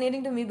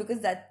fascinating to me because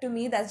to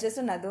me, that's just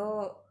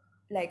another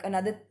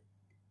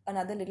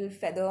little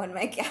feather on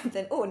my cap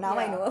that, oh, now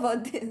I know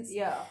about this.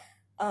 Yeah.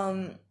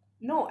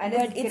 No, and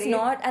but it's great.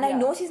 not, and I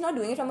know she's not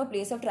doing it from a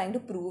place of trying to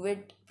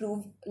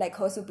prove like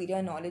her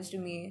superior knowledge to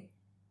me,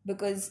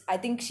 because I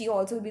think she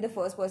also will be the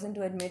first person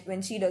to admit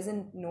when she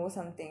doesn't know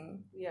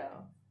something. Yeah.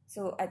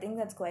 So I think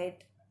that's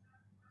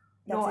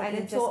and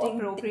it's so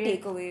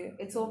appropriate. Takeaway.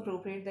 It's so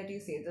appropriate that you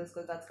say this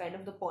because that's kind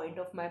of the point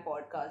of my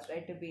podcast,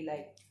 right? To be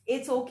like,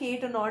 it's okay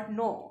to not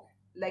know.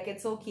 Like,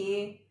 it's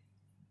okay.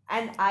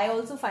 And I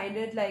also find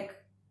it like,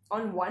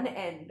 on one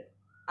end,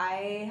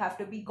 I have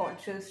to be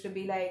conscious to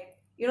be like,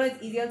 you know,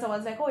 it's easier when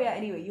someone's like, oh yeah,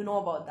 anyway, you know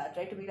about that,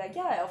 right? To be like,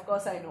 yeah, of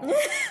course I know.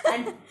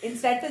 And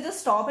instead to just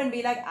stop and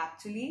be like,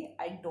 actually,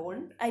 I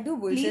don't. I do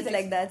bullshit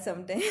like that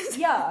sometimes.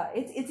 Yeah,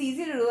 it's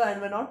easy to do that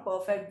and we're not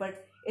perfect,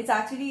 but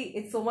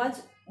it's so much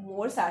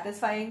more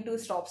satisfying to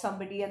stop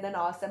somebody and then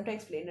ask them to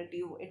explain it to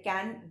you. It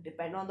can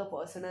depend on the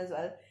person as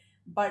well.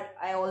 But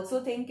I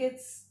also think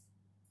it's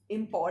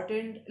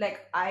important,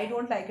 like, I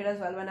don't like it as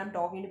well when I'm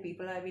talking to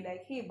people and I'll be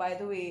like, hey, by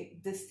the way,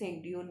 this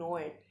thing, do you know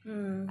it?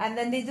 And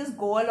then they just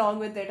go along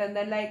with it, and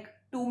then like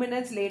 2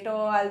 minutes later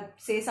I'll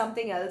say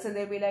something else and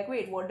they'll be like,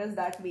 wait, what does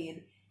that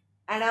mean?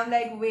 And I'm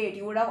like, wait,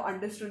 you would have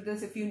understood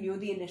this if you knew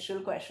the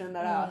initial question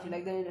that I asked you,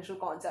 like the initial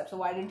concept. So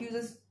why didn't you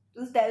just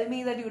tell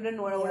me that you didn't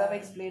know? I would have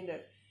explained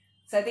it.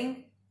 So I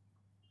think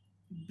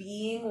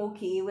being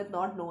okay with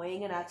not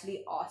knowing and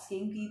actually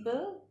asking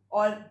people,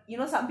 or, you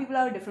know, some people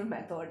have a different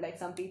method. Like,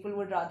 some people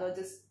would rather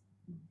just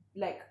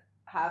like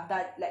have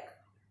that, like,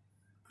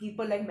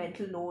 people like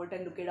mental note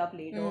and look it up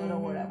later or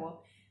whatever.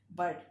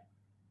 But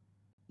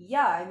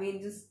yeah, I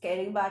mean, just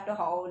getting back to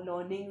how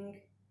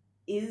learning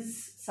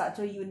is such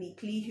a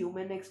uniquely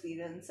human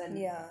experience, and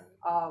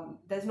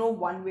there's no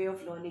one way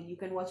of learning. You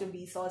can watch a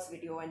Vsauce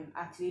video and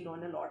actually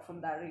learn a lot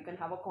from that, or you can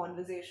have a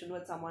conversation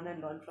with someone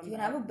and learn from that. You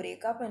can have a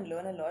breakup and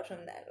learn a lot from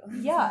that.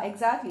 Yeah,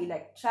 exactly.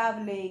 Like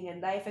traveling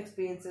and life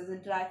experiences,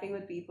 interacting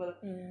with people.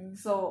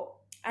 So,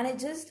 and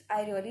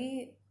I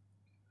really,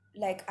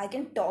 like, I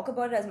can talk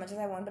about it as much as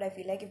I want, but I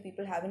feel like if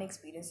people haven't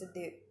experienced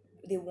it,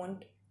 they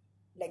won't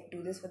like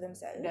do this for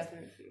themselves.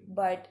 Definitely.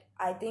 But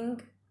I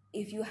think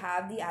if you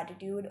have the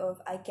attitude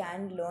of I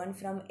can learn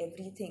from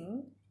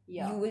everything,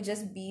 you will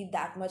just be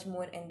that much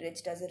more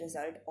enriched as a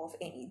result of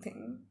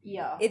anything.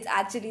 Yeah. It's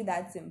actually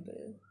that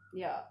simple.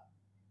 Yeah.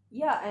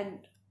 Yeah, and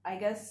I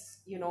guess,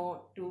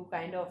 to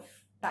kind of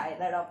tie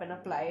that up and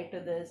apply it to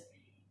this,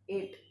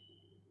 it,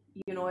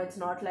 it's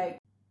not like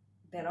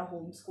there are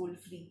homeschool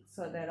freaks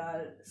or there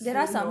are There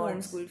are school some nerds.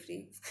 homeschool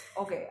freaks.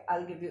 Okay,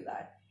 I'll give you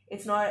that.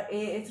 It's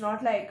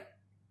not like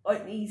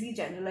an easy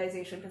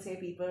generalization to say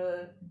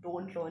people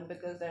don't learn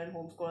because they're in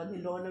homeschool, or they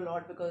learn a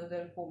lot because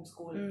they're in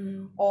homeschool,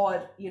 Mm-hmm.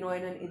 or in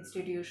an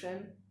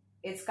institution.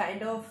 It's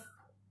kind of,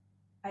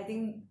 I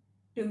think,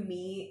 to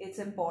me, it's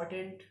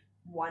important.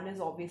 One is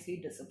obviously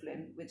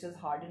discipline, which is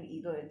hard in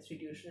either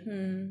institution,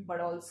 Hmm. but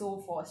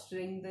also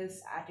fostering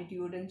this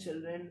attitude in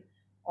children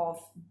of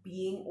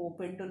being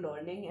open to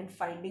learning and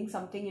finding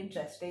something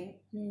interesting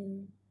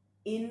Hmm.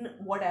 in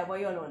whatever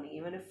you're learning,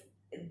 even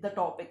if the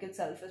topic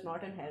itself is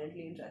not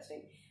inherently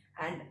interesting.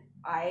 And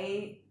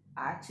I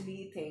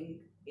actually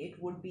think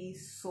it would be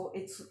so,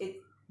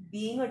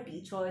 being a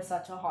teacher is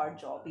such a hard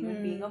job.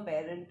 Even being a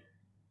parent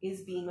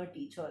is being a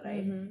teacher,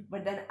 right? Mm-hmm.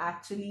 But then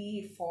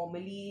actually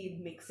formally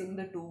mixing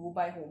the two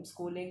by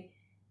homeschooling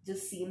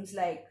just seems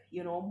like,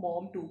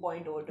 mom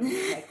 2.0 to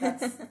me. Like,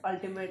 that's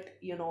ultimate,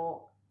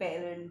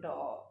 parent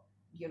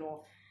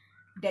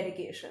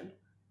dedication.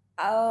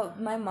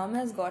 My mom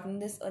has gotten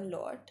this a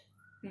lot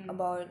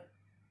about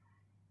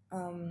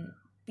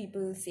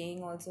people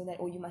saying also that,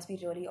 oh, you must be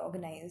really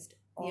organized,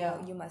 or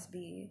Yeah. you must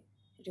be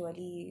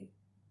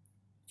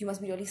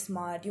really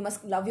smart, you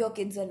must love your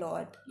kids a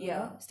lot,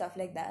 stuff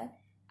like that.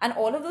 And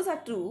all of those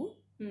are true,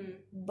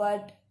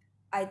 but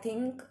I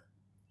think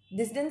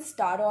this didn't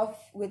start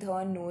off with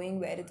her knowing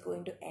where it's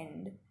going to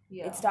end.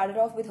 Yeah. It started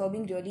off with her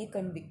being really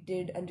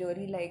convicted and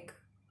really like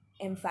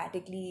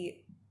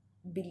emphatically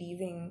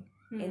believing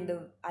in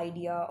the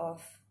idea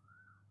of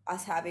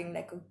us having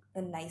like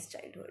a nice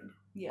childhood,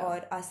 Yeah.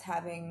 or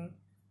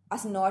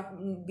us not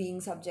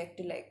being subject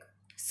to like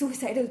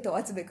suicidal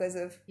thoughts because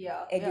of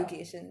Yeah.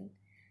 education.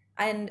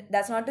 And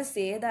that's not to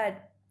say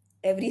that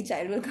every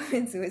child will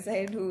commit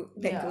suicide who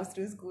like Yeah. goes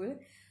through school,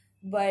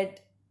 but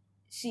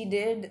she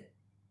did.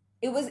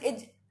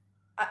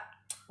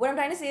 What I'm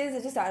trying to say is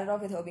it just started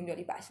off with her being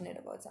really passionate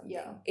about something.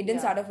 Yeah. It didn't Yeah.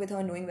 start off with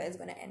her knowing where it's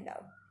going to end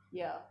up.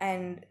 Yeah.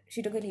 And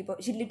she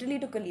literally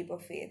took a leap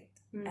of faith,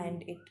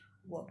 and it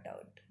worked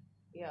out.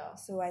 Yeah.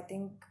 So I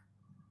think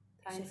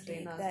Thanks, should take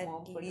Rena's that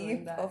mom, for doing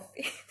leap that. of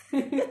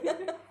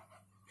faith.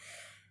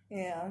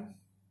 Yeah.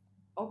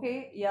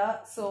 Okay,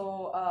 yeah, so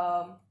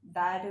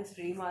that is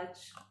pretty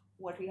much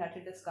what we had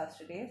to discuss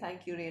today.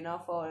 Thank you, Rena,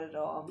 for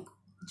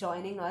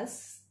joining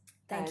us.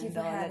 Thank you and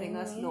for letting having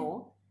us me.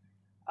 know.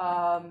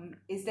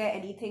 Is there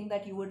anything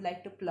that you would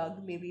like to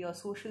plug, maybe your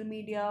social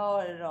media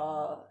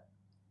or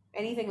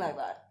anything like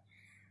that?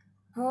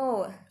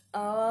 Oh,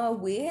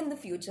 way in the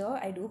future,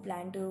 I do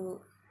plan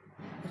to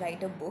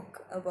write a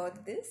book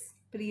about this.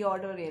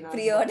 Pre-order, Rena.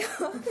 Pre-order,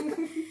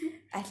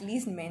 at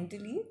least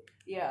mentally.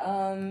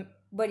 Yeah.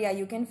 But yeah,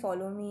 you can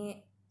follow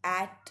me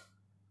at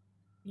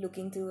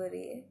Looking Through a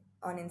Ray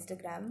on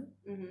Instagram.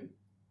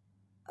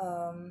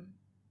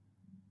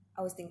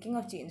 I was thinking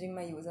of changing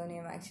my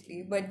username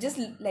actually, but just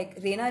like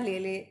Reina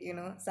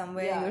Lele,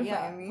 somewhere you'll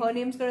find me. Her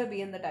name's gonna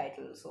be in the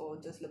title, so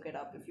just look it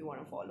up if you want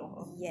to follow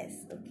her.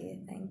 Yes, okay,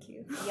 thank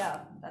you.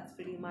 Yeah, that's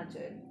pretty much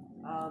it.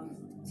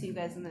 See you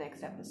guys in the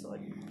next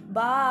episode.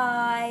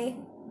 Bye.